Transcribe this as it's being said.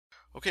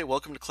Okay,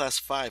 welcome to Class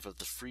 5 of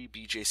the free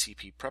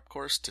BJCP prep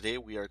course. Today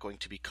we are going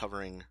to be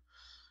covering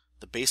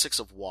the basics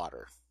of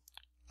water.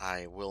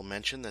 I will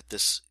mention that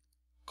this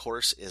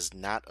course is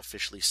not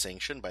officially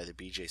sanctioned by the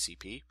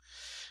BJCP.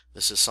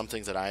 This is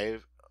something that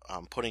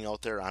I'm putting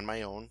out there on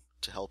my own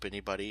to help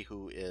anybody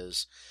who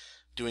is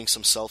doing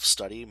some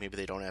self-study. Maybe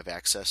they don't have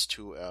access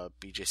to a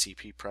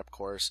BJCP prep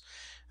course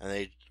and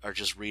they are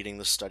just reading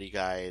the study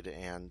guide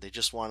and they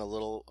just want a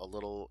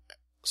little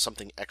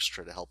something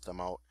extra to help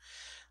them out.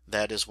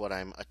 That is what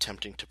I'm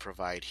attempting to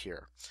provide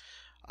here.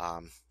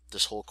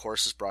 This whole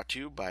course is brought to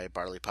you by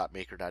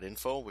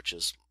barleypopmaker.info, which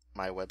is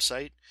my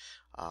website.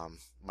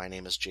 My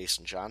name is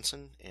Jason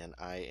Johnson, and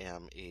I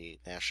am a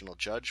national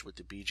judge with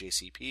the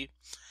BJCP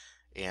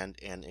and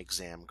an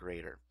exam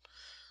grader.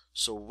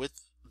 So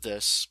with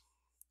this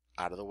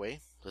out of the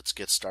way, let's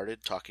get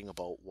started talking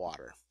about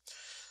water.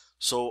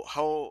 So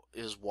how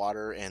is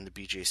water and the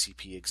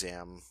BJCP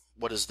exam,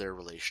 what is their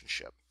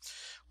relationship?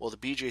 Well, the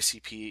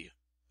BJCP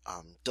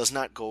does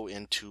not go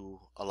into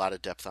a lot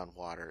of depth on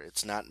water.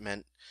 It's not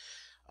meant,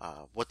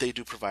 what they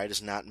do provide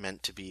is not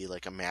meant to be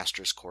like a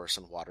master's course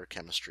in water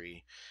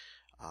chemistry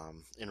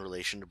in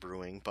relation to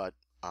brewing, but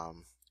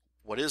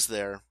what is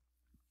there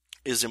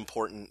is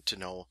important to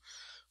know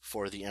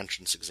for the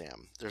entrance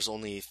exam. There's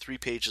only 3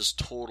 pages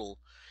total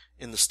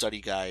in the study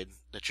guide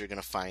that you're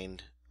going to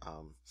find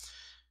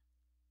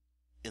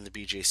in the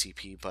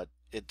BJCP, but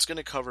it's going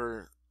to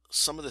cover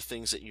some of the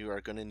things that you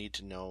are going to need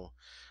to know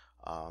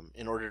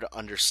in order to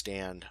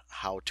understand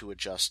how to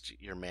adjust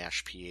your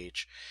mash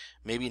pH.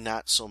 Maybe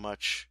not so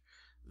much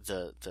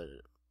the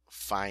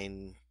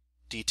fine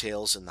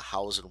details and the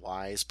hows and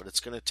whys, but it's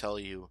going to tell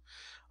you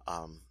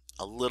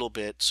a little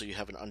bit so you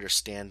have an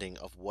understanding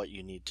of what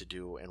you need to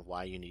do and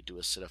why you need to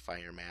acidify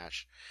your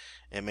mash.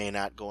 It may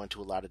not go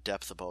into a lot of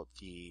depth about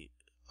the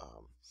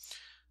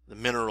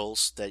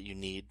minerals that you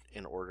need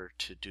in order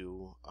to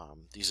do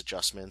these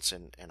adjustments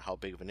and how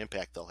big of an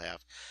impact they'll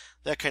have.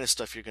 That kind of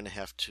stuff you're going to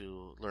have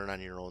to learn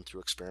on your own through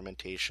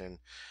experimentation,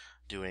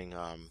 doing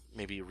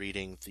maybe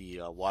reading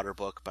the Water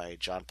Book by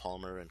John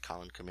Palmer and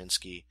Colin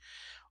Kaminsky,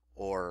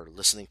 or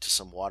listening to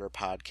some water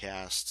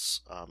podcasts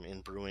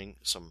in brewing.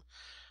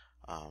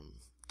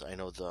 I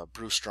know the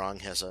Brew Strong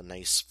has a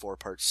nice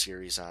 4-part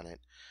series on it,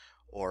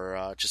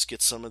 or just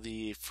get some of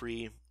the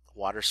free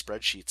water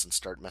spreadsheets and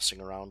start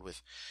messing around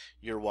with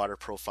your water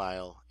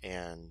profile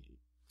and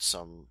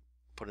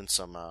put in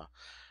some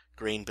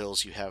grain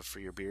bills you have for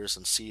your beers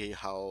and see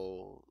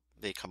how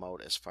they come out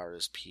as far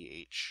as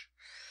pH.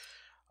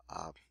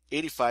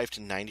 85 to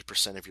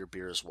 90% of your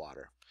beer is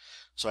water.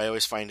 So I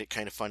always find it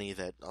kind of funny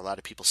that a lot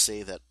of people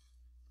say that,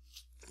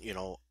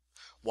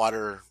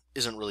 water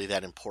isn't really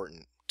that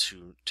important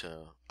to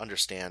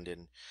understand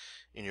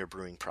in your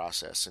brewing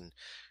process. And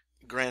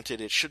granted,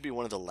 it should be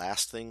one of the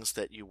last things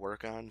that you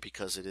work on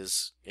because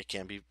it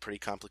can be pretty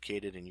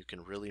complicated and you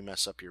can really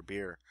mess up your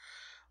beer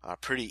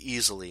pretty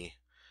easily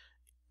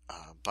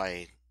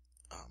by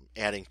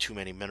adding too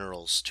many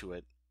minerals to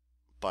it.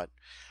 But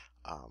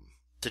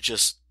to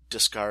just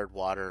discard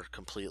water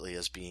completely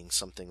as being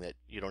something that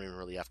you don't even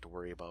really have to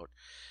worry about,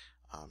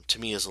 to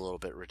me is a little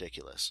bit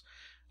ridiculous.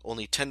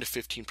 Only 10 to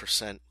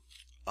 15%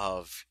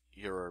 of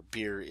your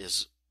beer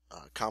is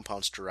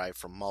compounds derived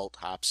from malt,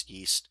 hops,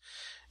 yeast,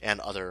 and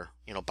other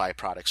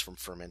byproducts from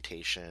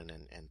fermentation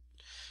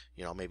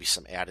and maybe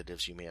some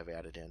additives you may have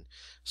added in.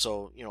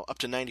 So up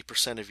to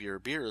 90% of your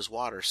beer is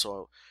water.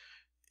 So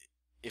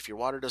if your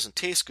water doesn't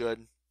taste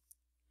good,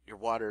 your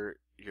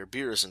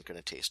beer isn't going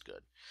to taste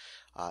good.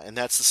 And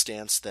that's the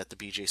stance that the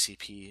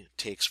BJCP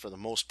takes for the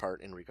most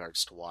part in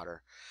regards to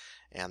water.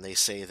 And they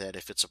say that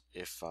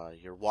if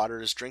your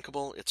water is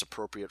drinkable, it's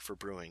appropriate for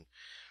brewing.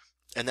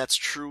 And that's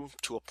true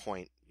to a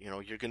point.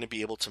 You're going to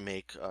be able to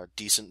make a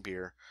decent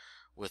beer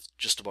with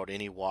just about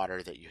any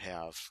water that you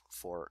have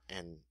for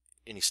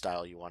any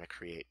style you want to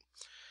create.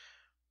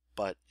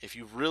 But if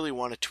you really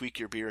want to tweak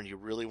your beer and you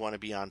really want to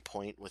be on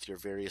point with your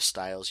various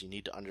styles, you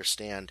need to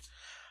understand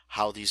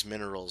how these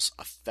minerals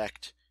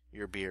affect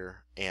your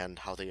beer and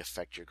how they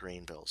affect your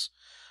grain bills.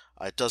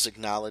 It does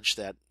acknowledge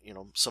that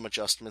some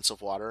adjustments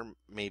of water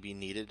may be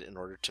needed in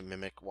order to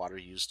mimic water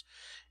used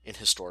in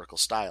historical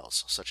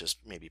styles, such as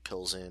maybe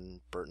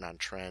Pilsen,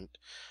 Burton-on-Trent,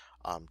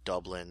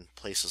 Dublin,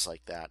 places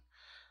like that.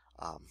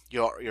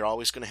 You're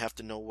always going to have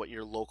to know what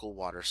your local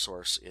water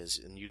source is,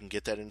 and you can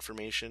get that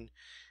information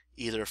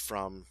either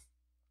from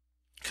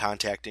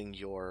contacting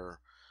your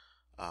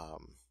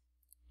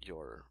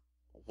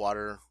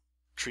water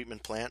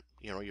treatment plant,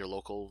 your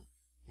local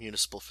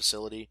municipal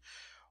facility,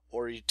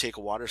 or you take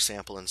a water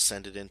sample and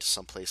send it into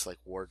some place like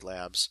Ward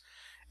Labs,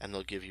 and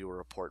they'll give you a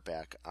report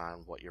back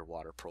on what your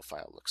water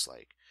profile looks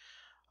like.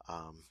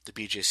 The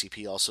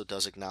BJCP also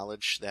does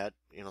acknowledge that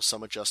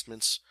some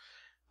adjustments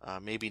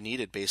may be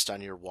needed based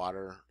on your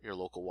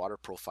local water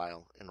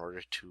profile in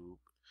order to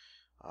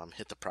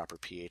hit the proper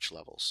pH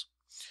levels.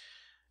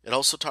 It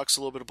also talks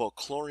a little bit about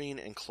chlorine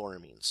and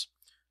chloramines.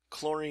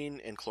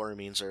 Chlorine and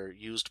chloramines are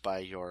used by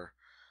your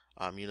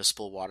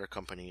municipal water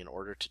company in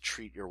order to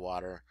treat your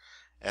water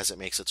as it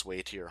makes its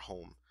way to your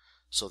home,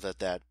 so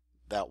that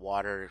that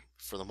water,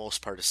 for the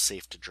most part, is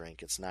safe to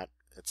drink. It's not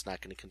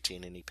going to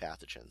contain any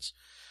pathogens.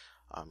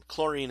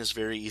 Chlorine is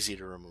very easy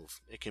to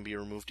remove. It can be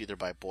removed either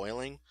by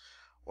boiling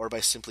or by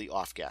simply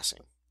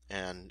off-gassing.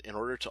 And in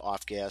order to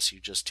off-gas, you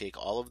just take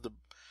all of the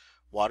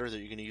water that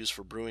you're going to use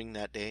for brewing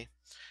that day,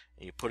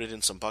 and you put it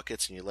in some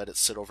buckets and you let it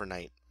sit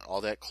overnight. All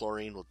that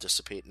chlorine will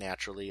dissipate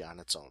naturally on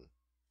its own.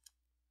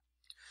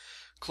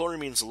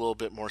 Chloramine is a little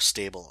bit more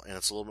stable, and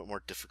it's a little bit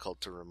more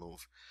difficult to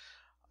remove.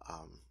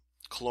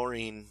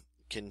 Chlorine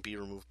can be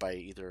removed by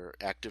either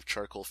active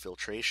charcoal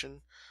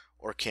filtration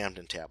or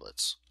Camden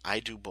tablets.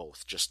 I do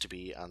both just to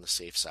be on the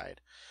safe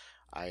side.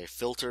 I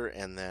filter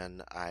and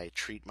then I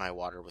treat my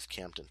water with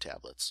Camden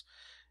tablets.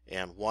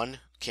 And one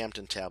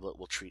Camden tablet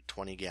will treat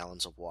 20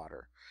 gallons of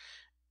water.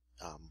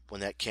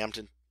 When that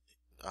Camden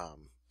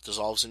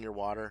dissolves in your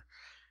water,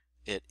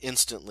 it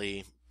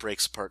instantly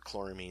breaks apart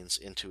chloramines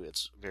into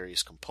its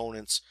various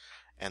components,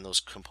 and those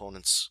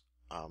components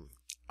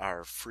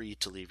are free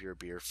to leave your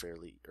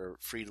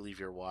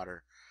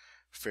water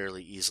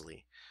fairly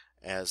easily.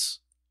 As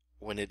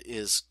when it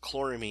is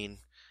chloramine,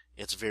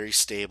 it's very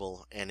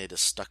stable and it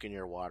is stuck in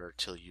your water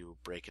till you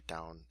break it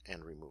down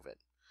and remove it.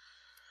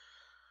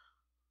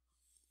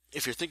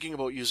 If you're thinking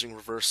about using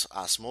reverse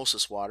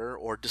osmosis water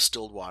or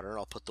distilled water,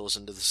 I'll put those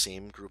into the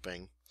same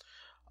grouping.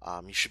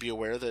 You should be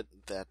aware that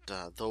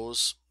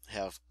those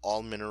have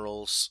all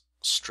minerals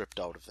stripped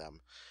out of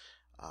them.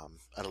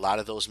 And a lot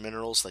of those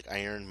minerals like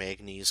iron,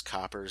 manganese,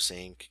 copper,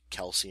 zinc,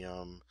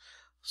 calcium,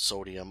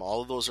 sodium,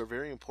 all of those are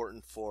very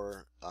important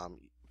for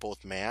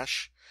both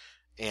mash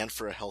and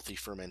for a healthy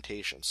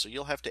fermentation. So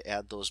you'll have to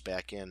add those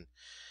back in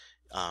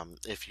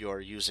if you're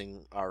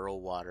using RO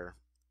water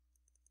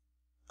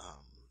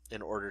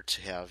in order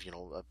to have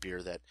a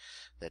beer that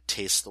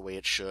tastes the way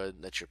it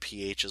should, that your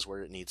pH is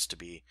where it needs to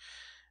be.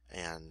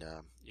 And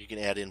you can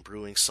add in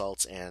brewing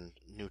salts and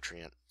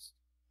nutrients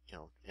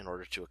in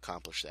order to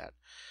accomplish that.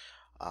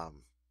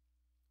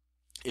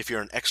 If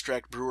you're an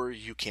extract brewer,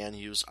 you can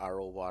use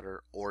RO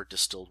water or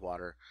distilled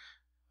water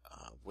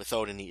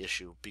without any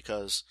issue,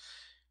 because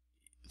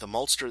the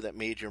maltster that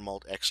made your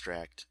malt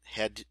extract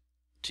had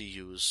to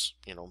use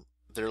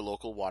their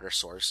local water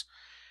source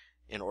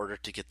in order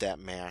to get that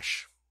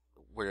mash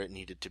where it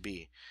needed to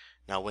be.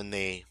 Now when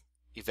they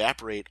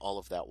evaporate all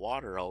of that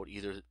water out,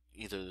 either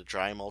the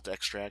dry malt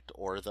extract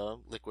or the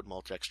liquid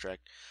malt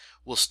extract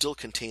will still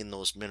contain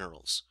those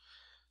minerals.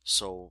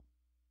 So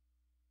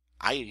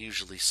I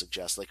usually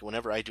suggest, like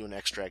whenever I do an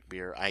extract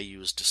beer, I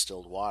use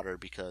distilled water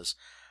because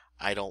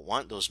I don't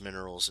want those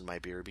minerals in my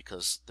beer,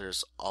 because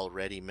there's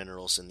already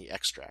minerals in the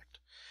extract.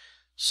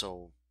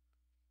 So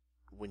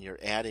when you're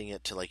adding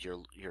it to like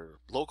your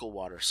local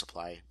water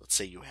supply, let's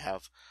say you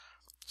have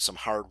some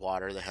hard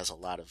water that has a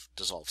lot of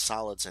dissolved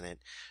solids in it,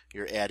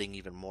 you're adding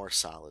even more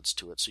solids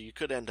to it. So you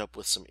could end up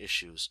with some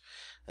issues.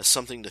 That's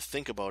something to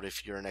think about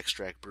if you're an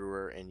extract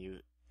brewer and you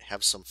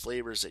have some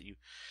flavors that you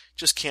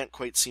just can't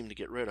quite seem to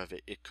get rid of.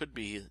 It could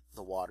be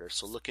the water.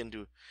 So look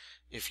into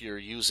if you're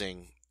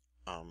using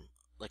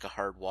like a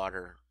hard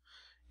water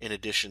in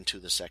addition to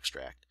this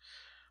extract.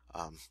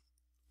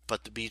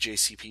 But the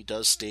BJCP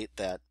does state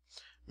that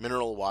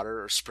mineral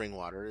water or spring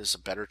water is a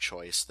better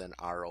choice than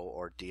RO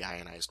or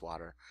deionized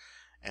water.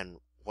 And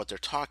what they're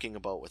talking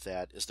about with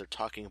that is they're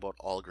talking about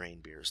all grain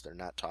beers. They're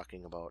not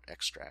talking about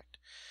extract.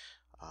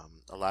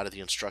 A lot of the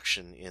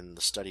instruction in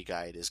the study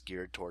guide is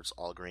geared towards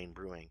all grain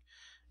brewing.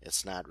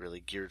 It's not really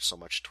geared so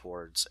much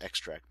towards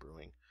extract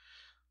brewing.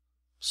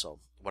 So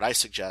what I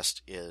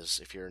suggest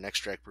is, if you're an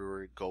extract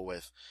brewer, go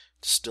with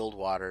distilled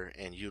water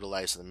and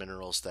utilize the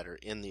minerals that are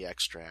in the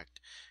extract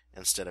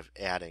instead of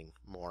adding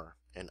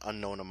an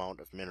unknown amount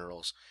of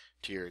minerals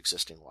to your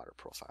existing water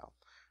profile.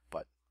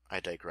 But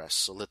I digress.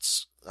 So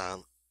let's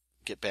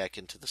get back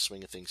into the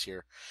swing of things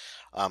here.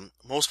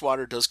 Most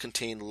water does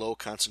contain low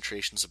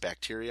concentrations of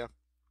bacteria.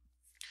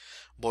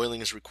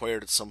 Boiling is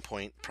required at some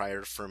point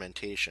prior to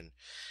fermentation.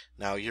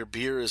 Now your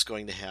beer is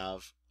going to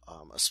have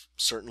a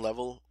certain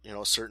level,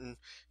 a certain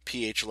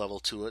pH level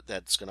to it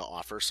that's going to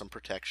offer some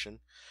protection.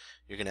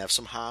 You're going to have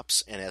some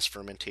hops, and as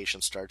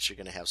fermentation starts, you're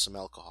going to have some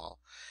alcohol.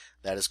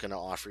 That is going to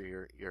offer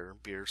your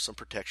beer some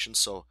protection.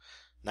 So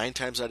 9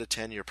 times out of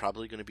 10, you're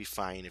probably going to be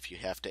fine if you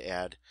have to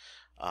add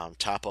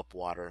top-up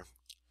water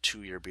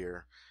to your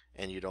beer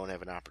and you don't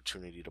have an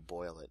opportunity to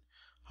boil it.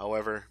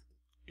 However,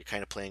 you're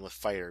kind of playing with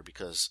fire,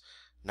 because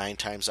 9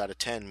 times out of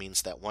 10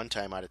 means that 1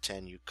 time out of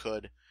 10 you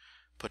could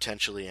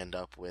potentially end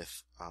up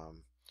with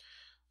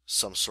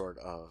some sort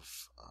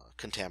of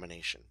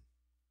contamination.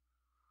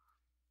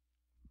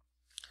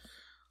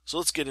 So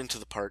let's get into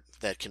the part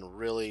that can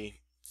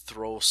really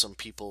throw some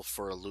people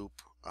for a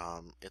loop.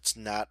 It's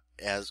not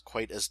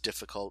quite as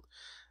difficult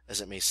as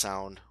it may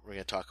sound. We're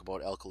going to talk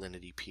about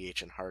alkalinity,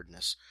 pH, and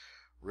hardness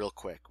real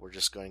quick. We're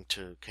just going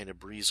to kind of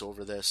breeze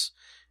over this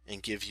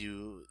and give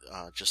you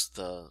just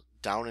the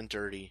down and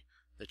dirty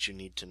that you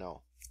need to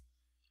know.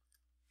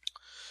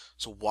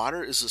 So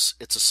water is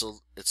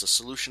it's a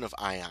solution of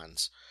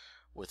ions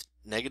with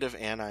negative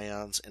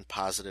anions and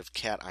positive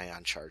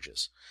cation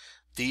charges.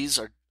 These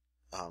are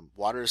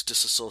water is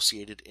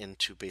disassociated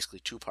into basically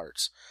 2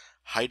 parts: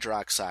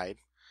 hydroxide,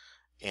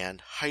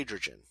 and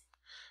hydrogen.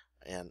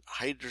 And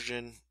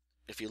hydrogen,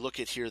 if you look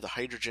at here, the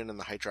hydrogen and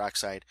the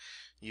hydroxide,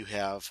 you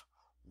have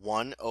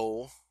one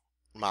O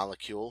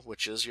molecule,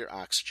 which is your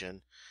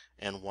oxygen,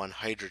 and one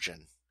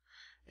hydrogen.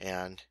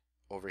 And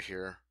over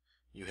here,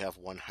 you have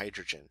one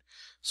hydrogen.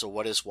 So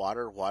what is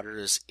water? Water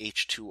is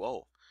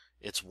H2O.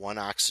 It's one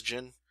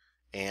oxygen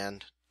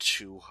and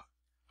two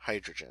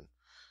hydrogen.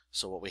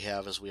 So what we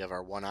have is we have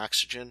our one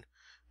oxygen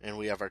and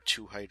we have our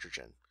two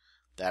hydrogen.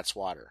 That's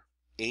water.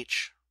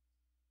 H2O.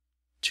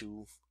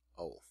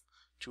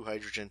 Two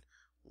hydrogen,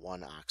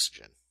 one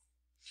oxygen.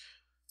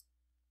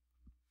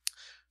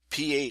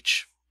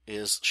 pH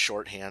is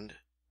shorthand,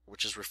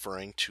 which is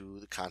referring to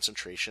the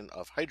concentration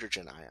of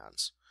hydrogen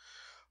ions.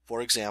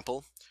 For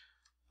example,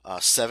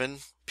 7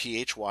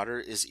 pH water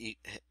is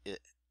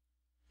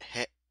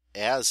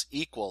has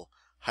equal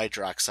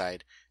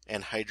hydroxide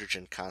and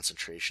hydrogen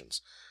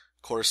concentrations,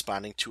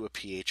 corresponding to a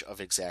pH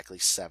of exactly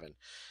 7.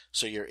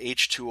 So your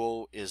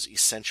H2O is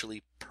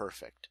essentially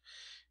perfect.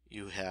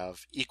 You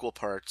have equal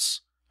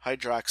parts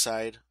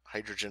hydroxide,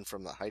 hydrogen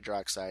from the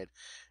hydroxide,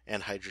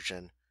 and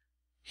hydrogen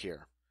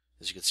here.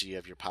 As you can see, you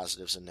have your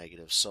positives and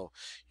negatives. So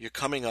you're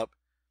coming up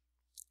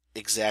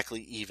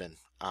exactly even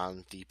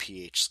on the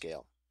pH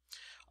scale.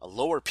 A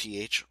lower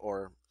pH,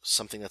 or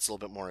something that's a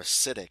little bit more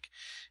acidic,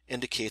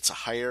 indicates a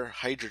higher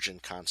hydrogen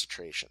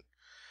concentration.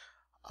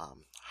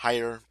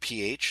 Higher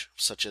pH,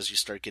 such as you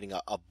start getting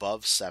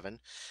above 7.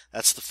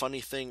 That's the funny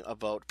thing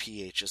about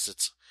pH, is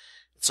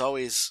it's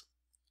always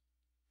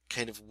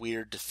kind of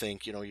weird to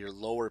think, your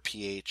lower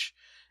pH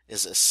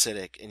is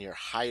acidic and your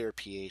higher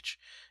pH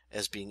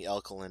as being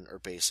alkaline or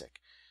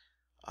basic.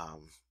 I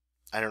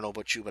don't know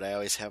about you, but I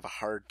always have a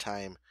hard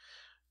time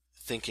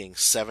thinking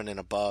 7 and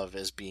above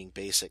as being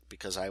basic,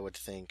 because I would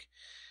think,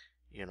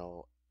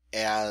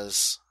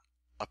 as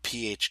a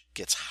pH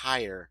gets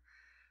higher,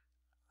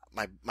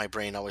 my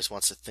brain always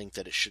wants to think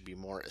that it should be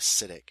more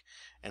acidic,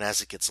 and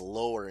as it gets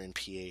lower in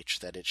pH,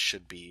 that it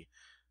should be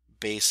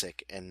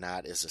basic and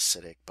not as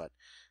acidic, but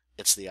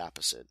it's the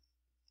opposite.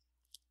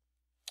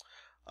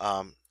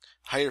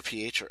 Higher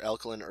pH, or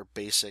alkaline or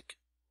basic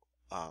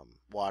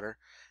water,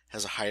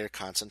 has a higher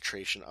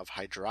concentration of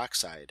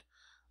hydroxide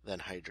than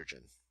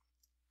hydrogen.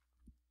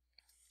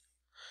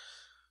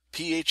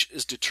 pH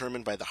is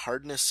determined by the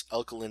hardness,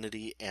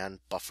 alkalinity, and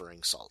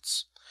buffering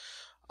salts.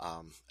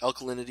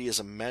 Alkalinity is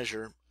a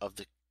measure of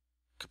the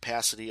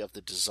capacity of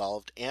the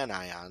dissolved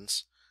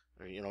anions,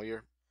 or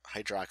your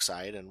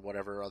hydroxide and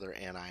whatever other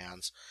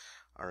anions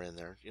are in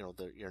there,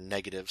 your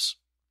negatives.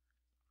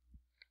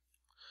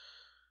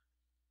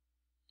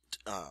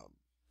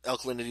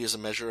 Alkalinity is a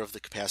measure of the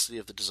capacity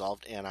of the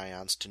dissolved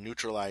anions to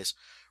neutralize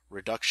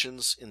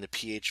reductions in the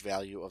pH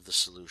value of the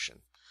solution.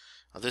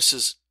 Now, this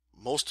is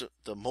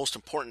the most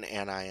important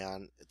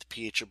anion at the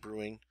pH of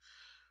brewing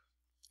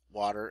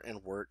water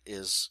and wort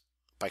is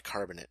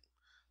bicarbonate.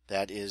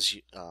 That is,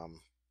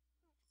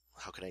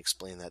 how can I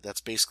explain that?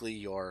 That's basically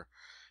your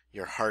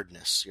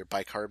hardness. Your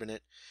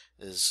bicarbonate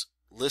is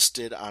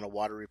listed on a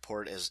water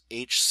report as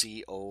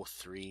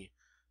HCO3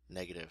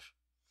 negative.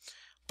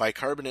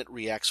 Bicarbonate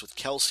reacts with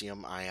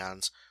calcium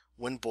ions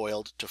when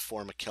boiled to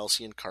form a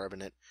calcium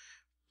carbonate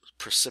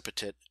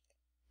precipitate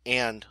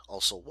and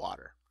also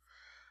water.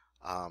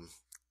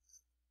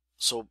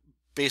 So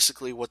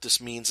basically what this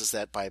means is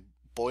that by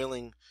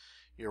boiling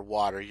your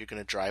water, you're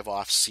going to drive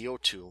off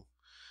CO2,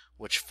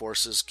 which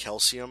forces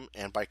calcium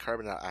and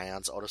bicarbonate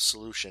ions out of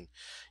solution.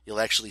 You'll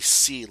actually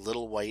see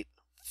little white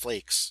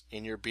flakes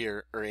in your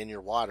beer or in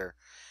your water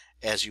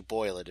as you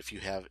boil it, if you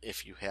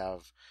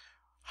have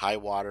high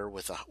water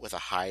with a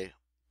high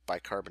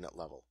bicarbonate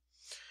level.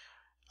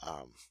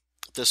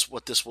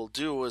 What this will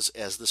do is,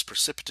 as this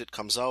precipitate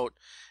comes out,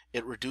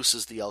 it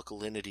reduces the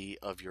alkalinity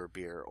of your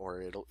beer,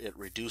 or it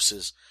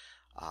reduces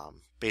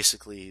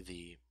basically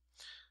the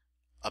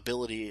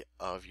ability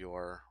of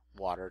your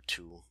water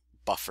to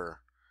buffer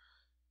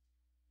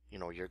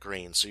your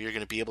grains. So you're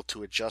going to be able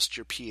to adjust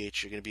your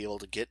pH. You're going to be able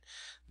to get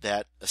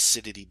that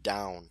acidity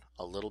down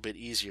a little bit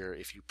easier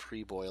if you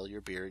pre-boil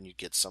your beer and you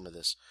get some of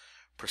this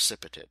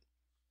precipitate.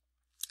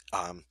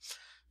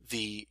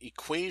 The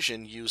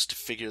equation used to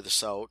figure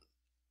this out,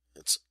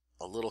 it's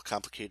a little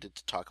complicated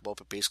to talk about,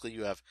 but basically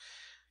you have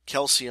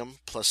calcium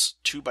plus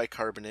 2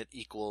 bicarbonate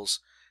equals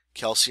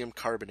calcium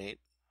carbonate,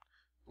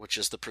 which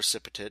is the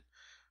precipitate,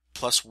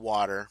 plus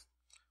water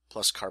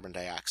plus carbon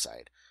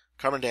dioxide.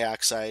 Carbon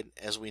dioxide,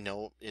 as we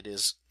know, it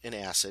is an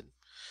acid.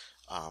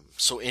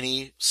 So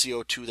any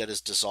CO2 that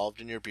is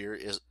dissolved in your beer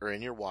or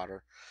in your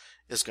water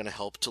is going to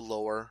help to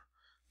lower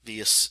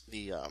the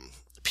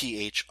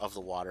pH of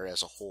the water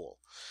as a whole.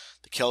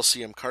 The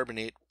calcium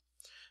carbonate,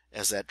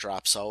 as that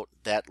drops out,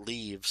 that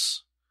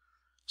leaves,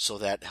 so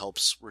that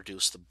helps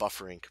reduce the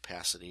buffering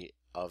capacity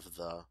of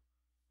the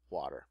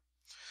water.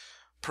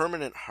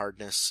 Permanent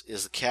hardness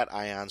is the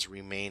cations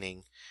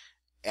remaining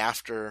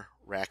after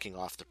racking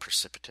off the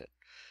precipitate.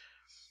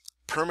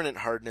 Permanent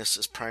hardness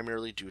is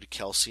primarily due to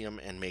calcium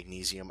and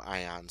magnesium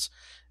ions,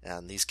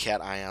 and these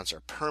cations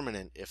are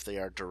permanent if they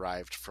are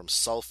derived from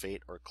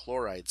sulfate or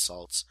chloride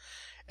salts,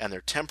 and they're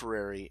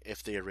temporary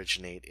if they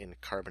originate in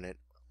carbonate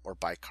or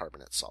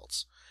bicarbonate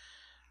salts.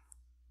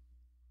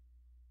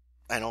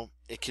 I know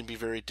it can be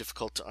very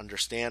difficult to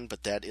understand,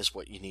 but that is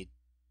what you need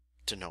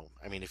to know.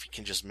 I mean, if you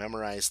can just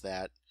memorize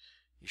that,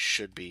 you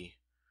should be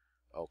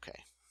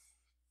okay.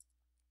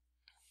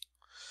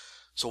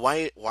 So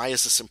why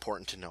is this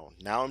important to know?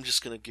 Now I'm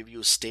just going to give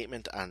you a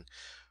statement on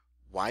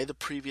why the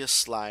previous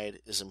slide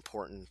is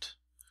important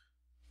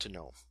to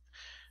know.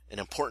 An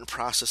important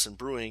process in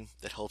brewing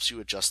that helps you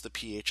adjust the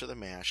pH of the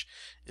mash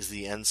is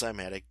the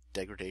enzymatic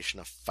degradation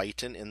of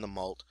phytin in the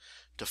malt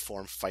to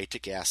form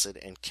phytic acid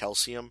and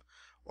calcium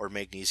or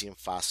magnesium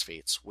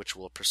phosphates, which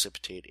will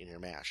precipitate in your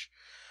mash.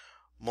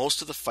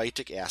 Most of the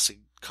phytic acid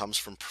comes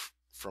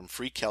from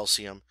free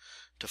calcium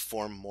to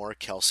form more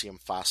calcium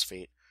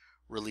phosphate,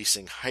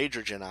 releasing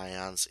hydrogen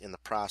ions in the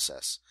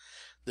process.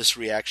 This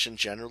reaction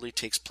generally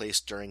takes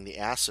place during the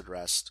acid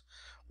rest,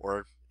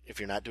 or if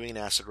you're not doing an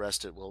acid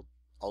rest, it will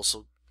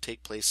also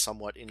take place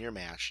somewhat in your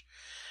mash,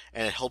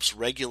 and it helps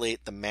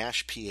regulate the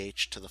mash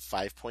pH to the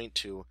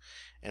 5.2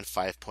 and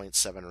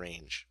 5.7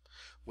 range,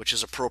 which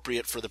is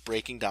appropriate for the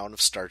breaking down of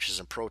starches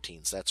and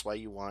proteins. That's why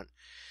you want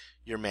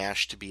your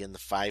mash to be in the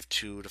 5.2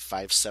 to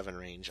 5.7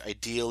 range.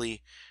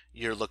 Ideally,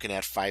 you're looking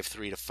at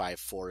 5.3 to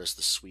 5.4 as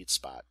the sweet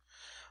spot.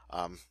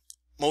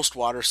 Most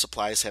water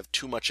supplies have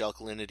too much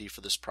alkalinity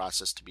for this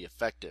process to be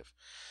effective.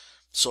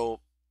 So,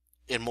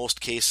 in most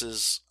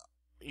cases,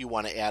 you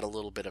want to add a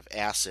little bit of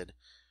acid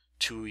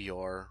to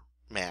your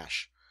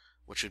mash,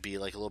 which would be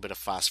like a little bit of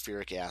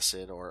phosphoric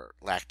acid or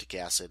lactic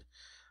acid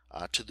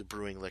to the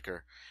brewing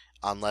liquor,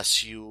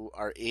 unless you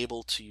are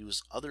able to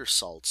use other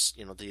salts.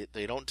 You know,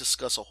 they don't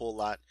discuss a whole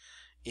lot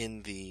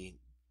in the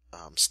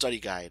study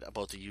guide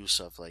about the use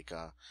of like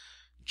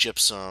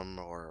gypsum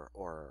or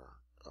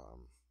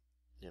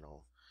you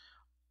know,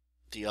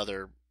 the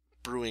other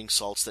brewing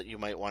salts that you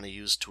might want to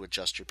use to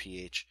adjust your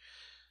pH.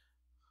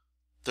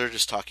 They're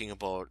just talking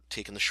about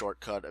taking the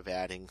shortcut of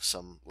adding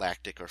some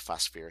lactic or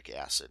phosphoric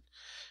acid.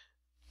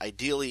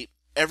 Ideally,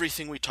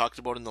 everything we talked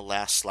about in the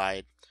last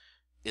slide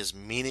is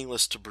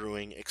meaningless to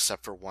brewing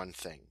except for one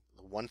thing.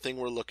 The one thing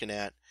we're looking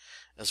at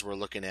is we're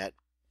looking at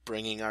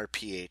bringing our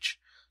pH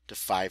to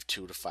 5.2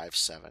 to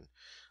 5.7.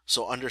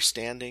 So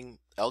understanding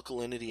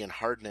alkalinity and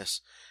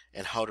hardness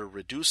and how to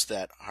reduce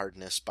that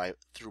hardness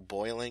through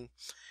boiling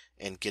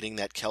and getting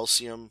that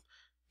calcium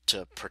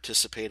to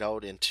participate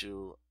out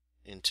into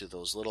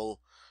those little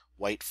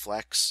white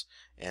flecks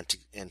and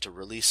to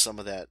release some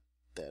of that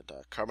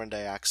carbon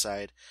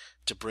dioxide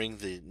to bring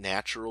the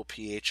natural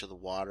pH of the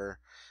water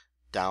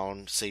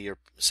down. Say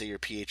your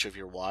pH of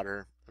your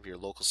water of your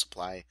local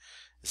supply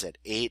is at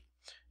 8,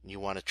 and you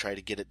want to try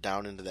to get it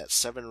down into that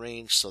 7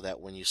 range so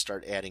that when you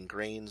start adding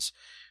grains,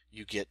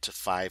 you get to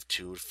 5.2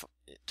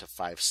 to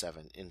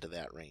 5.7 into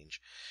that range.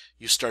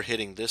 You start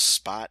hitting this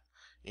spot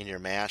in your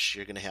mash,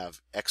 you're going to have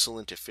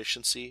excellent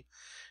efficiency.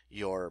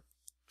 Your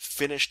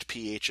finished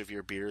pH of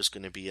your beer is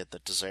going to be at the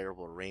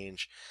desirable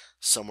range,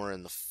 somewhere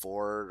in the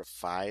 4 to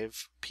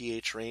 5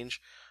 pH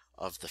range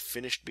of the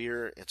finished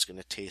beer. It's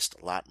going to taste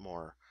a lot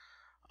more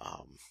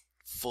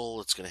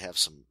full. It's going to have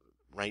some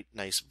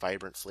nice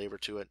vibrant flavor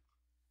to it.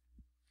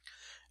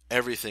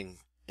 Everything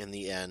in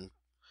the end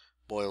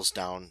boils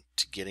down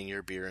to getting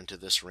your beer into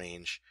this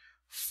range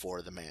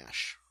for the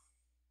mash.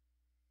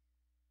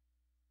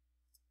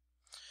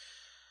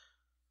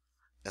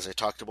 As I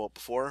talked about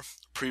before,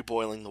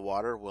 pre-boiling the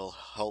water will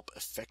help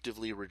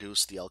effectively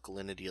reduce the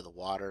alkalinity of the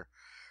water,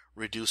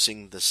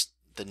 reducing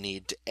the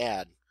need to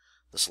add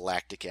this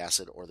lactic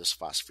acid or this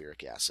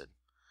phosphoric acid.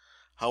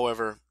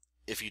 However,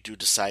 if you do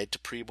decide to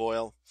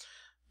pre-boil,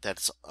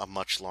 that's a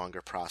much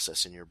longer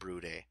process in your brew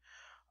day.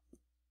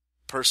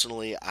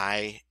 Personally,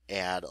 I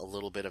add a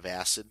little bit of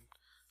acid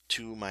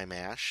to my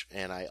mash,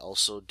 and I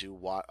also do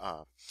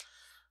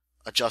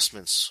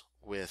adjustments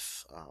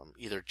with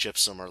either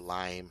gypsum or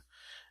lime,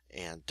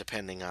 and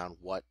depending on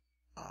what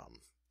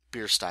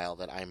beer style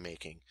that I'm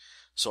making.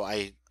 So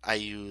I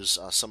use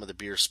some of the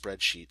beer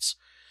spreadsheets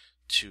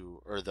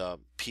or the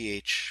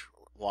pH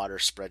water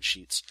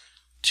spreadsheets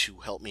to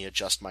help me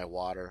adjust my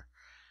water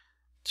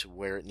to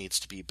where it needs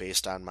to be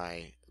based on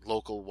my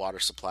local water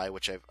supply,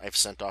 which I've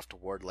sent off to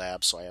Ward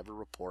Labs, so I have a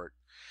report.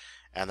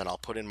 And then I'll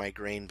put in my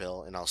grain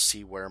bill and I'll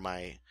see where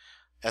my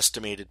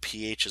estimated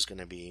pH is going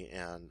to be,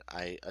 and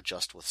I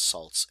adjust with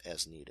salts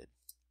as needed.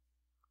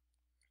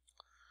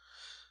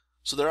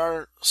 So there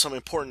are some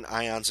important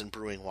ions in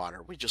brewing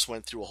water. We just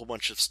went through a whole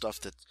bunch of stuff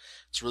that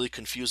it's really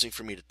confusing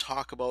for me to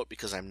talk about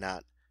because I'm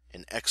not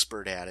an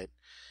expert at it.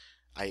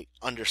 I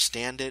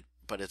understand it,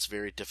 but it's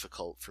very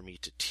difficult for me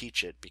to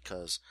teach it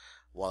because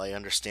while I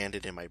understand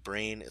it in my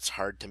brain, it's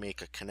hard to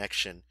make a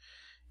connection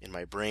in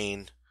my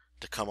brain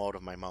to come out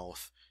of my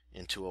mouth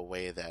into a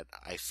way that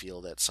I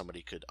feel that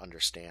somebody could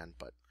understand.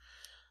 But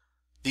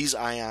these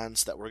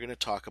ions that we're going to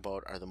talk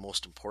about are the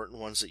most important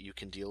ones that you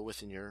can deal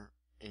with in your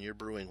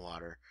brewing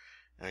water.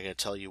 And I'm going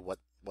to tell you what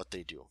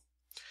they do.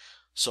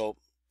 So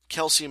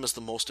calcium is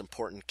the most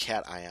important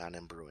cation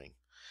in brewing.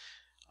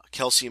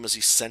 Calcium is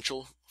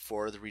essential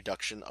for the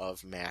reduction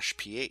of mash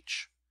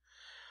pH.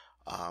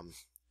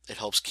 It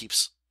helps keep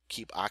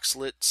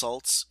oxalate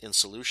salts in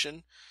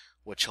solution,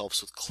 which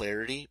helps with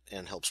clarity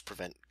and helps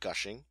prevent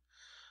gushing.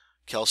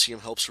 Calcium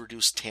helps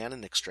reduce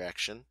tannin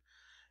extraction,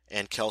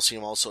 and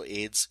calcium also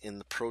aids in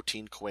the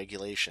protein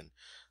coagulation,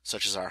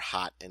 such as our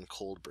hot and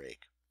cold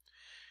break.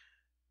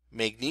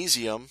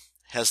 Magnesium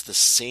has the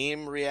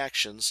same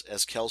reactions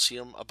as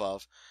calcium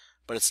above,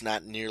 but it's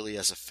not nearly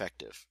as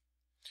effective.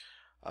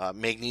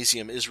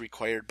 Magnesium is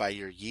required by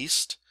your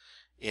yeast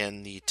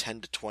in the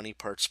 10 to 20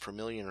 parts per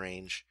million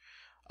range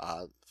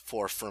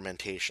for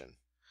fermentation.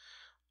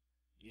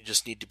 You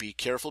just need to be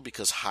careful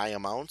because high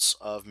amounts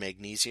of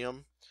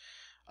magnesium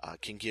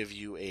can give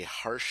you a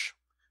harsh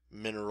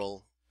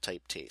mineral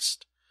type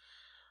taste.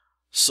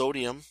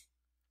 Sodium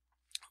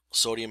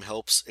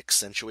helps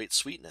accentuate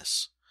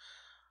sweetness.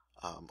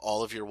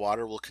 All of your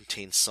water will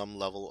contain some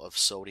level of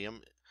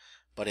sodium,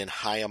 but in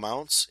high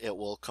amounts it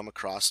will come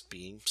across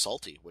being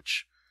salty,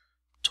 which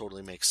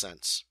totally makes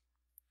sense.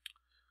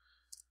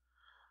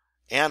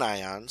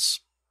 Anions.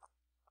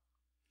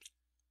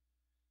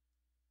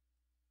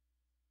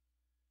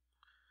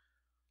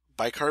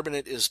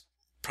 Bicarbonate is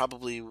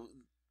probably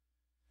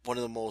one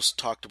of the most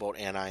talked about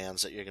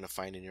anions that you're going to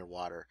find in your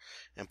water,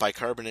 and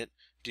bicarbonate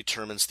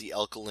determines the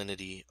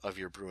alkalinity of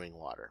your brewing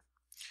water.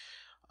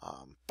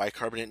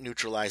 Bicarbonate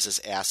neutralizes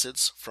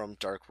acids from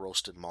dark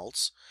roasted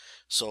malts,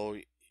 so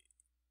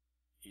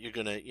you're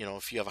going to,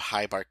 if you have a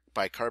high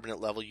bicarbonate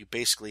level, you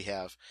basically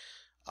have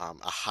a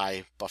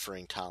high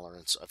buffering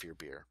tolerance of your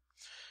beer.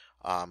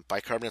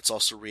 Bicarbonates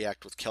also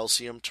react with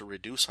calcium to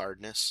reduce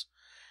hardness,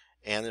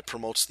 and it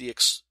promotes the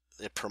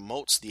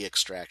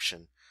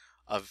extraction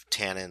of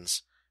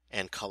tannins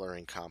and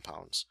coloring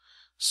compounds.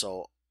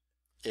 So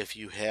if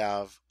you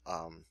have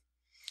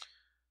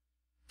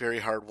very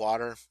hard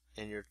water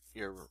and you're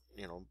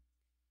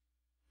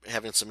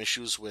having some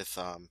issues with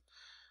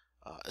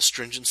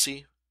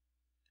astringency,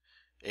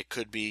 it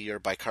could be your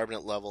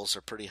bicarbonate levels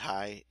are pretty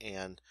high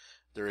and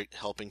they're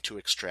helping to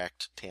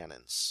extract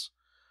tannins.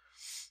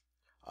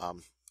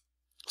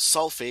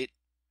 Sulfate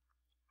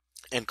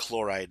and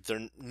chloride,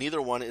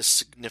 neither one is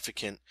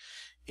significant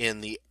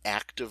in the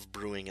act of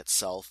brewing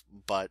itself,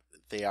 but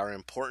they are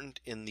important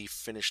in the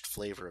finished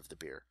flavor of the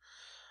beer.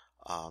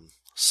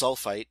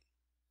 Sulfite,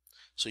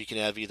 so you can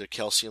have either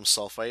calcium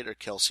sulfite or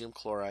calcium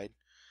chloride.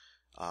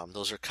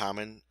 Those are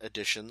common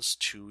additions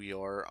to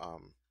your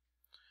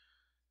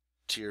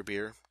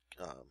beer.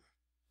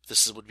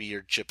 This would be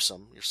your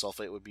gypsum. Your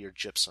sulfite would be your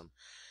gypsum,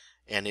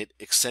 and it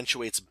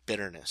accentuates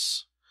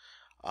bitterness.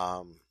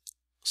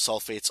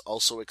 Sulfates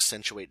also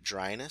accentuate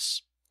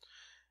dryness,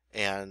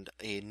 and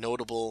a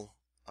notable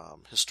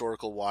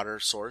historical water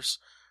source,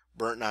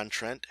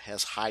 Burton-on-Trent,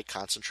 has high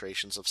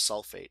concentrations of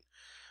sulfate,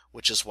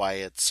 which is why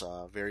it's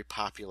very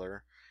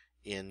popular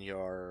in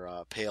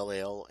your pale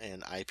ale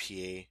and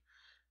IPA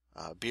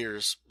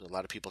beers. A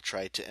lot of people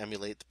try to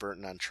emulate the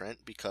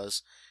Burton-on-Trent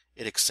because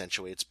it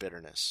accentuates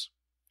bitterness.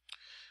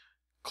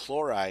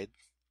 Chloride,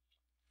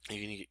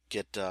 you can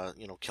get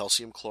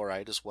calcium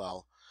chloride as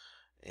well,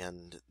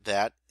 and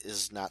that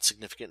is not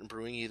significant in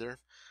brewing either.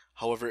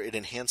 However, it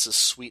enhances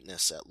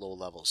sweetness at low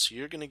levels, so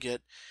you're going to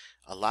get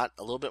a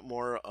little bit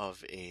more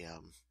of a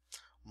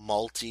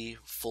malty,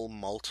 full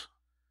malt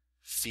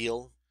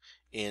feel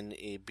in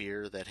a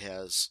beer that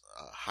has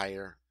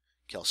higher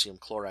calcium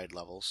chloride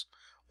levels,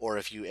 or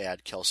if you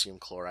add calcium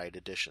chloride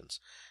additions.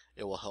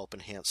 It will help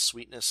enhance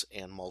sweetness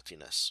and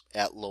maltiness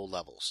at low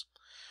levels.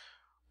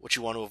 What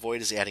you want to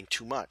avoid is adding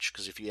too much,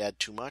 because if you add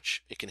too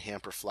much, it can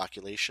hamper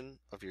flocculation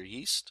of your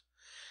yeast.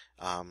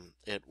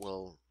 It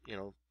will,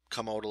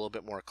 come out a little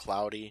bit more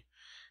cloudy,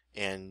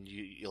 and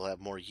you'll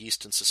have more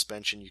yeast in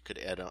suspension. You could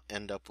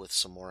end up with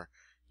some more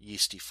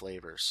yeasty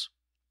flavors.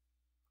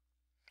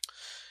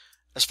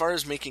 As far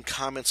as making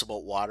comments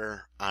about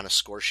water on a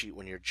score sheet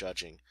when you're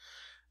judging,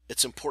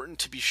 it's important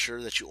to be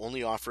sure that you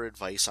only offer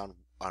advice on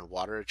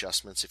water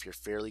adjustments if you're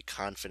fairly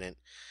confident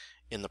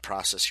in the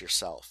process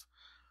yourself.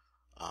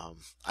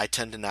 I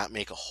tend to not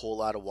make a whole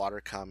lot of water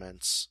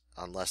comments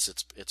unless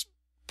it's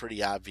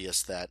pretty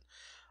obvious that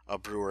a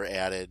brewer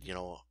added,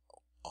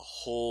 a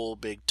whole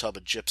big tub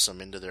of gypsum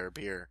into their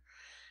beer,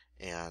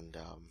 and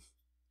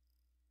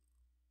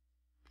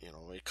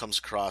it comes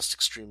across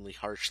extremely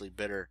harshly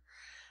bitter,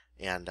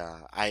 and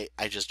I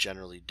just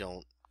generally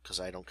don't, because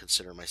I don't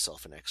consider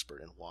myself an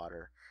expert in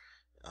water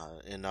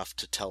enough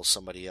to tell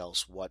somebody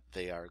else what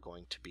they are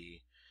going to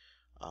be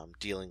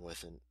dealing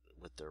with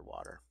with their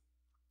water.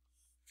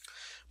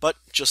 But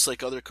just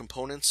like other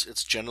components,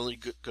 it's generally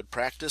good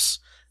practice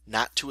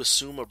not to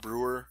assume a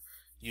brewer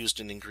used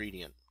an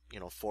ingredient.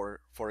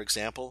 For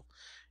example,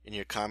 in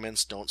your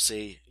comments, don't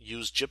say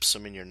use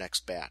gypsum in your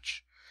next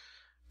batch,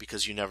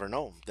 because you never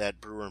know. That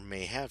brewer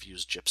may have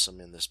used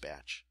gypsum in this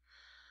batch.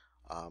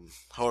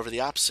 However, the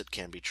opposite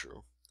can be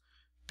true,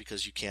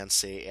 because you can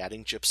say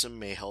adding gypsum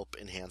may help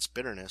enhance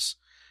bitterness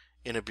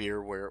in a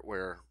beer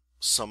where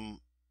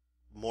some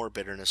more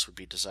bitterness would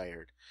be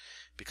desired.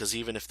 Because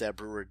even if that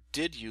brewer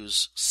did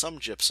use some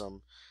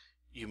gypsum,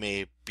 you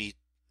may be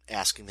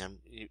asking them,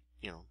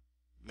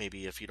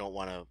 maybe if you don't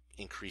want to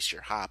increase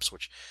your hops,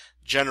 which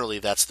generally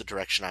that's the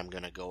direction I'm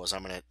going to go, is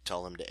I'm going to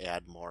tell them to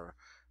add more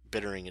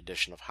bittering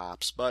addition of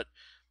hops. But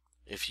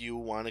if you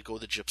want to go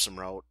the gypsum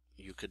route,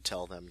 you could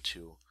tell them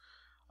to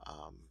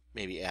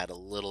maybe add a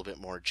little bit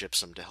more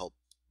gypsum to help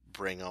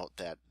bring out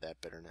that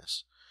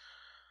bitterness.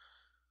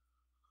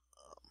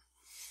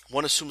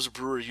 One assumes a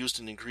brewer used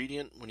an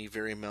ingredient when he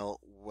very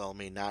well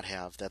may not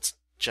have. That's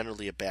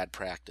generally a bad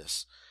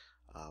practice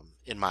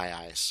in my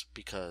eyes,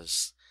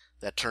 because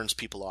that turns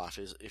people off.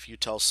 If you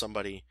tell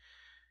somebody,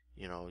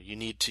 you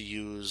need to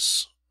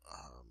use,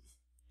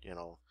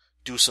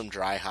 do some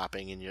dry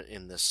hopping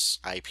in this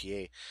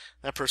IPA,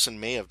 that person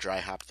may have dry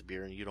hopped the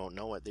beer and you don't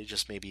know it. They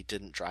just maybe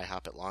didn't dry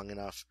hop it long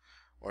enough,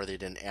 or they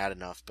didn't add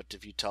enough. But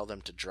if you tell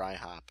them to dry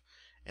hop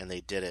and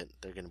they did it,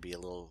 they're going to be a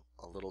little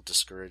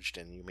discouraged,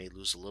 and you may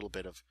lose a little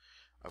bit of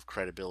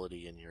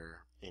credibility in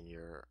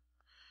your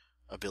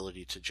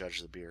ability to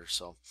judge the beer.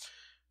 So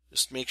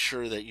just make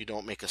sure that you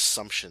don't make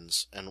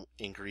assumptions on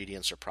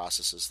ingredients or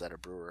processes that a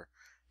brewer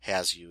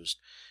has used.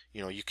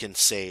 You can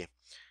say,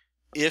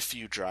 if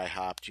you dry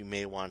hopped, you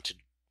may want to,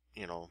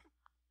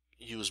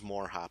 use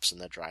more hops in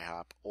that dry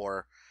hop,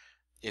 or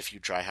if you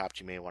dry hopped,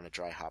 you may want to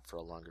dry hop for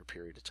a longer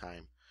period of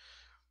time.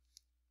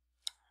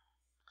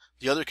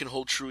 The other can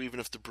hold true even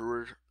if the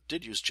brewer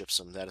did use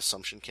gypsum. That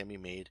assumption can be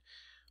made.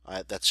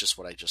 That's just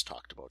what I just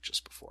talked about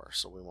just before,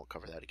 so we won't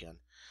cover that again.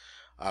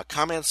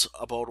 Comments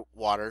about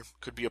water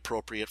could be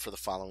appropriate for the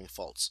following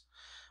faults.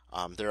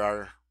 There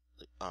are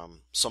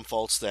some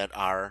faults that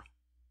are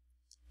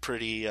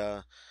pretty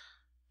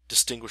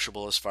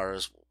distinguishable as far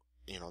as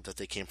that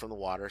they came from the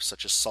water,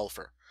 such as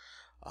sulfur.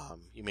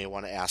 You may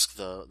want to ask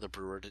the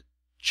brewer to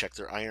check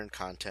their iron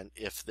content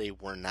if they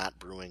were not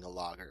brewing a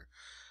lager.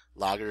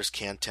 Lagers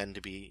can tend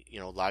to be,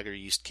 lager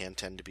yeast can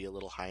tend to be a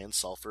little high in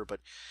sulfur, but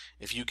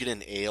if you get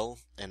an ale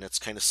and it's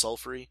kind of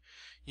sulfury,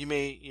 you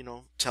may,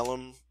 tell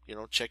them,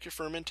 check your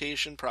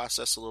fermentation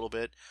process a little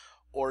bit,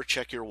 or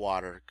check your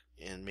water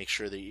and make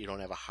sure that you don't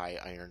have a high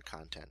iron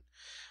content.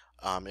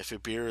 If a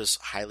beer is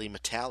highly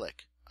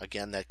metallic,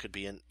 again, that could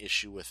be an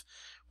issue with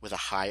a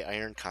high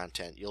iron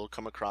content. You'll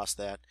come across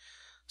that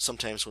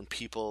sometimes when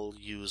people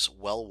use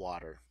well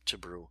water to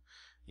brew.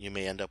 You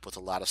may end up with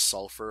a lot of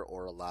sulfur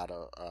or a lot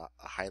of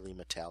a highly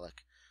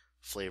metallic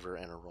flavor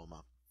and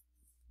aroma.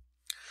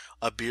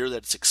 A beer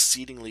that's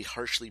exceedingly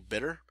harshly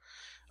bitter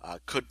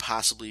could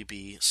possibly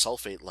be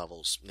sulfate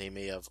levels. They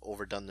may have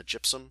overdone the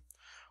gypsum,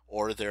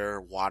 or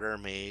their water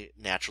may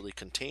naturally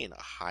contain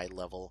a high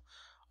level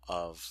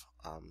of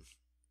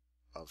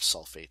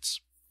sulfates.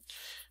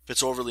 If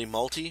it's overly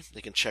malty,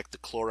 they can check the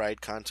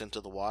chloride content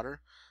of the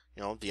water,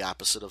 the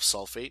opposite of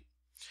sulfate.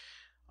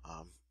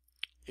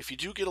 If you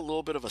do get a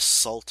little bit of a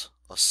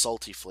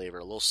salty flavor,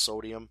 a little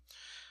sodium,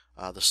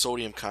 the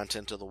sodium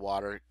content of the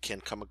water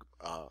can come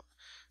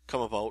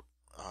about.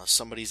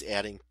 Somebody's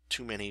adding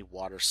too many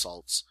water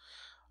salts.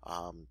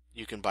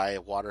 You can buy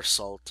a water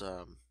salt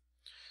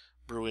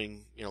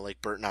brewing,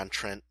 like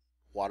Burton-on-Trent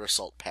water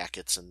salt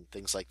packets and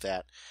things like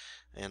that.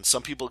 And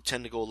some people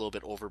tend to go a little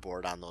bit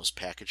overboard on those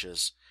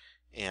packages,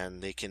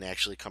 and they can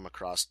actually come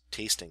across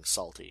tasting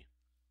salty.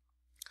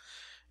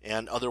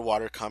 And other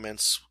water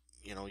comments,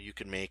 you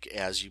can make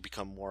as you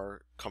become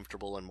more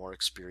comfortable and more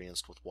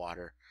experienced with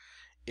water,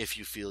 if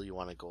you feel you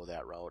want to go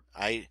that route.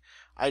 I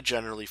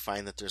generally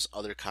find that there's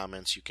other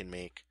comments you can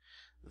make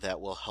that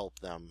will help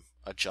them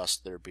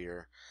adjust their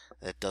beer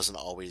that doesn't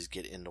always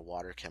get into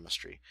water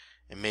chemistry.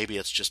 And maybe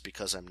it's just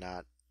because I'm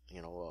not,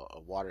 a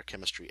water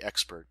chemistry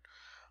expert.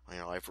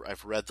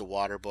 I've read the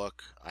water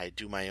book. I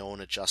do my own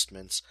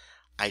adjustments.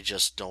 I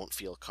just don't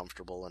feel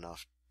comfortable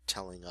enough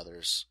telling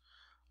others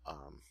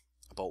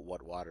about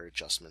what water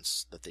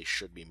adjustments that they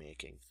should be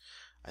making.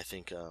 I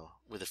think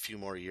with a few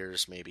more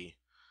years, maybe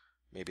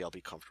I'll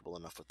be comfortable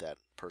enough with that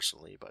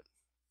personally. But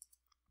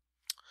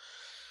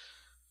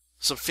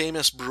some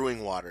famous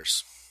brewing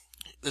waters.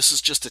 This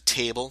is just a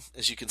table.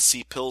 As you can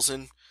see,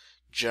 Pilsen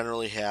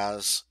generally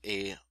has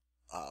a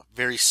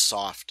very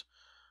soft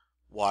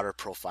water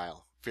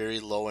profile.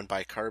 Very low in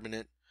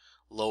bicarbonate,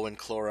 low in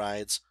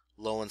chlorides,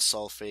 low in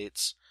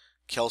sulfates.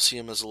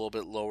 Calcium is a little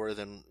bit lower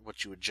than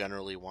what you would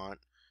generally want.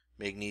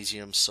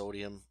 Magnesium,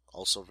 sodium,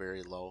 also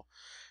very low.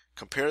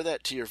 Compare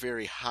that to your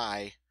very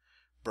high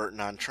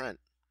Burton-on-Trent.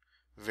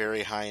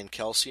 Very high in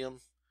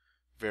calcium,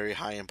 very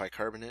high in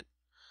bicarbonate.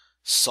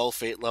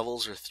 Sulfate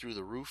levels are through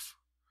the roof,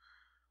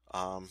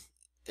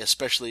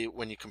 especially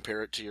when you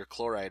compare it to your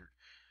chloride.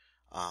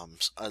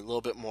 A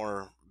little bit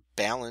more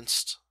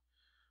balanced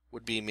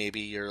would be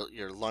maybe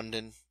your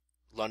London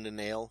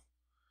ale.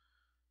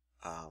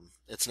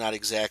 It's not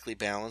exactly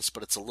balanced,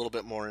 but it's a little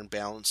bit more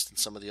imbalanced than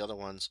some of the other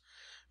ones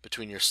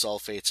between your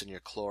sulfates and your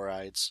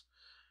chlorides.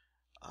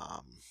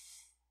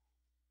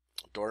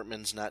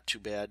 Dortmund's not too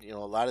bad. A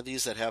lot of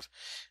these that have,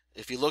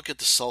 if you look at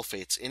the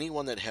sulfates,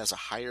 anyone that has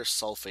a higher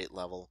sulfate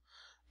level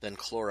than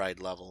chloride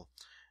level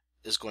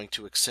is going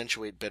to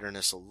accentuate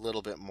bitterness a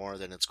little bit more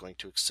than it's going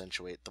to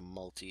accentuate the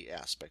malty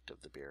aspect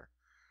of the beer.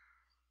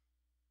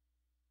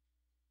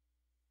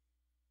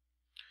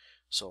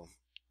 So,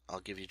 I'll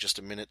give you just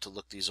a minute to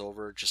look these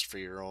over just for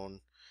your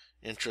own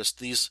interest.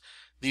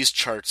 These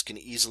charts can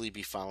easily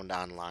be found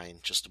online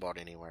just about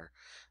anywhere.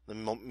 The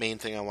main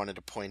thing I wanted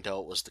to point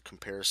out was the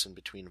comparison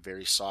between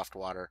very soft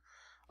water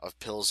of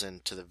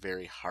Pilsen to the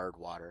very hard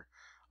water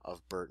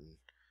of Burton.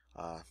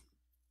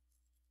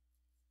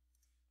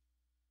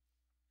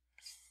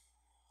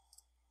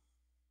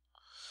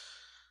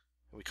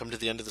 We come to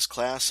the end of this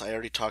class. I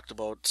already talked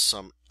about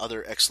some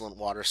other excellent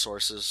water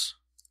sources.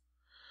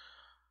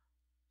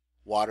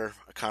 Water,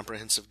 A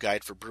Comprehensive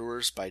Guide for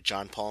Brewers by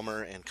John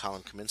Palmer and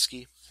Colin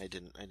Kaminsky. I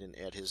didn't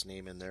add his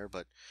name in there,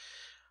 but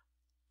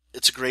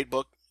it's a great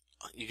book.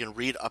 You can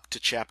read up to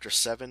chapter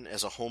 7.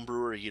 As a home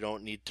brewer, you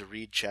don't need to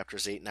read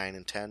chapters 8, 9,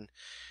 and 10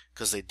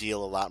 because they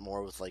deal a lot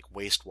more with like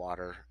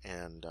wastewater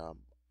and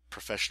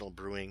professional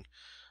brewing,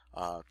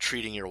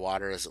 treating your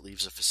water as it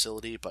leaves a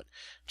facility. But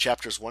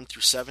chapters 1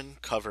 through 7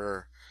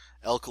 cover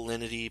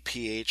alkalinity,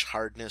 pH,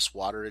 hardness,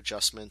 water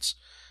adjustments.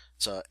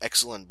 It's an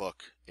excellent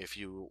book if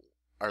you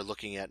are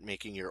looking at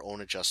making your own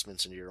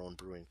adjustments in your own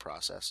brewing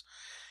process.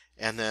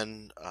 And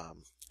then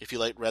if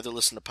you rather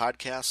listen to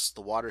podcasts,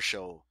 The Water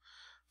Show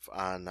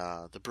on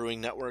the Brewing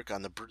Network,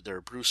 on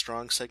their Brew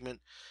Strong segment,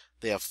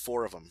 they have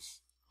 4 of them.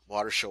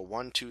 Water Show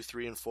 1, 2,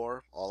 3, and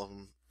 4, all of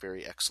them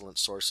very excellent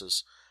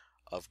sources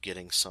of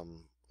getting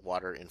some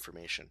water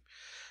information.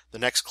 The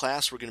next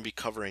class we're going to be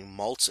covering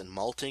malts and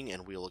malting,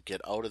 and we will get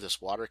out of this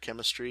water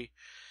chemistry,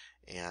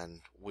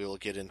 and we will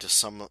get into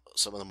some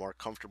of the more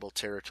comfortable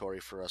territory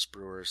for us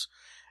brewers.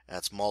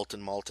 That's malt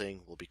and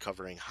malting. We'll be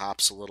covering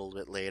hops a little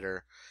bit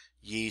later,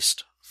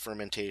 yeast,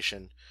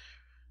 fermentation,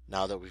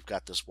 now that we've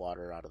got this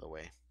water out of the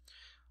way.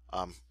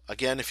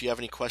 Again, if you have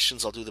any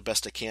questions, I'll do the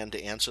best I can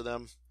to answer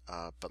them.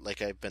 But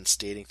like I've been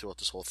stating throughout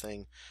this whole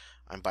thing,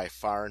 I'm by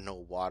far no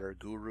water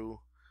guru.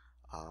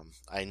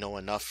 I know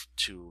enough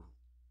to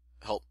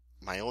help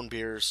my own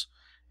beers,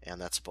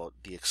 and that's about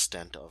the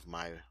extent of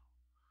my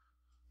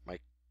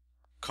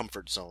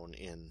comfort zone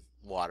in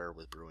water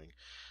with brewing.